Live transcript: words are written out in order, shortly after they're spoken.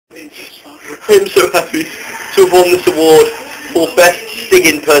I'm so happy to have won this award for Best Stig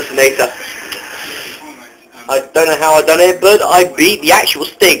Impersonator. I don't know how I done it, but I beat the actual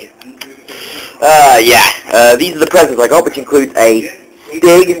Stig. These are the presents I got, which includes a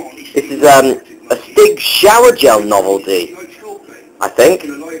Stig. This is a Stig shower gel novelty, I think.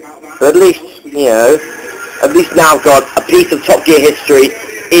 But at least, you know, at least now I've got a piece of Top Gear history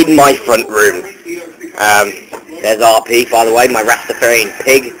in my front room. There's RP, by the way, my Rastafarian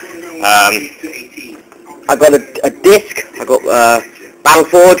pig. I got a disc. I got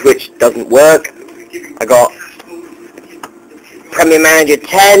Battleforge, which doesn't work. I got Premier Manager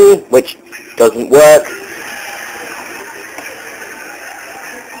 10, which doesn't work.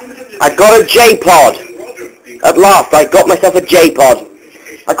 I got a J-Pod. At last, I got myself a J-Pod.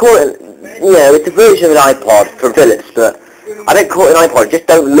 I call it, you know, it's a version of an iPod from Philips, but I don't call it an iPod. It just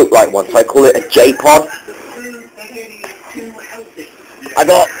don't look like one, so I call it a J-Pod. I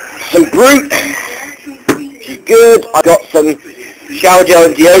got some Brute, which is good. I got some shower gel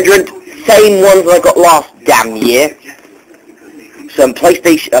and deodorant, same ones that I got last damn year. Some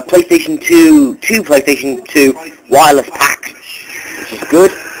PlayStation 2 wireless packs, which is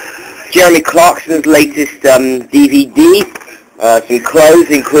good. Jeremy Clarkson's latest DVD, some clothes,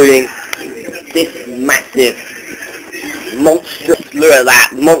 including this massive, monstrous, look at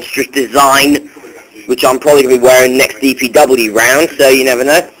that, monstrous design, which I'm probably going to be wearing next DPW round, so you never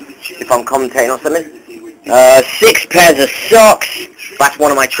know, if I'm commentating on something. 6 pairs of socks, that's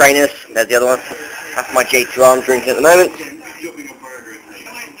one of my trainers, there's the other one, that's my J2 I'm drinking at the moment.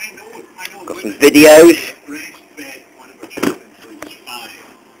 Got some videos.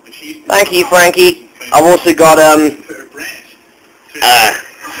 Thank you, Frankie. I've also got,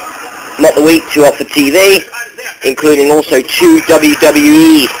 Not the Week 2 off the TV, including also 2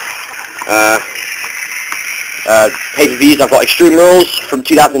 WWE pay-per-views. I've got Extreme Rules from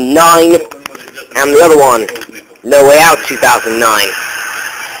 2009, and the other one, No Way Out 2009.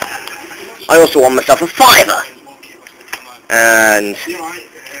 I also won myself a $5, and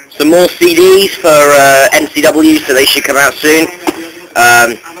some more CDs for NCW, so they should come out soon.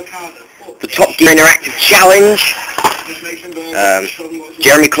 The Top Gear Interactive Challenge,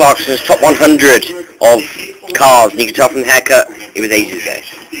 Jeremy Clarkson's Top 100 of cars, and you can tell from the haircut, it was ages ago.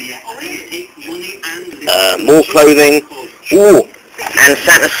 More clothing, ooh, and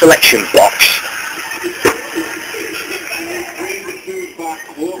Santa's selection box.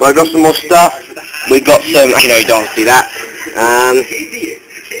 Well, I got some more stuff. We got some, you know, you don't see that.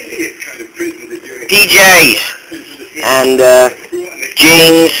 DJs and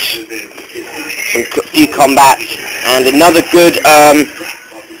jeans, a few combats, and another good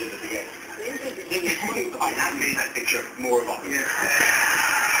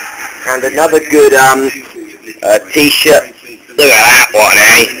t-shirt. Look at that one,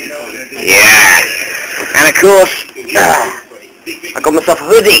 eh? Yeah. And of course, I got myself a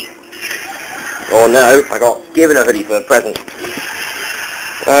hoodie. Oh no, I got given a hoodie for a present.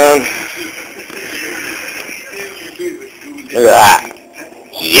 Look at that.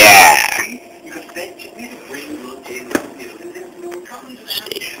 Yeah.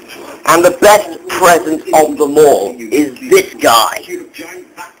 And the best present of them all is this guy.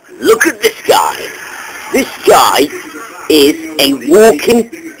 Look at this guy. This guy is a walking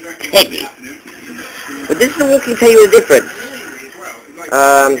teddy. But this is a walking teddy with a difference.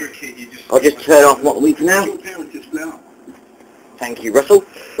 I'll just turn off Not the Week for now. Thank you, Russell.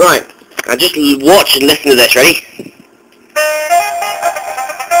 Right, I'll just watch and listen to this. Ready?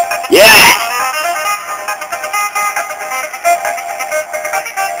 Yeah!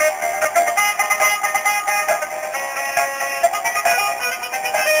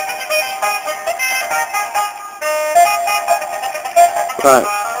 Right,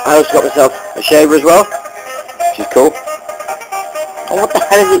 I also got myself a shaver as well, which is cool. Oh, what the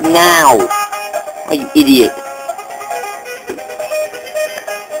hell is it now? Oh, you idiot.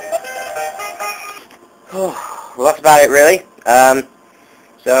 Well, that's about it, really.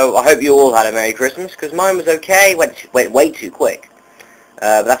 So I hope you all had a Merry Christmas, because mine was okay. Went way too quick.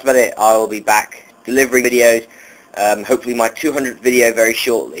 But that's about it. I will be back delivering videos. Hopefully my 200th video very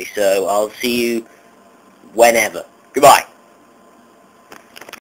shortly. So I'll see you whenever. Goodbye.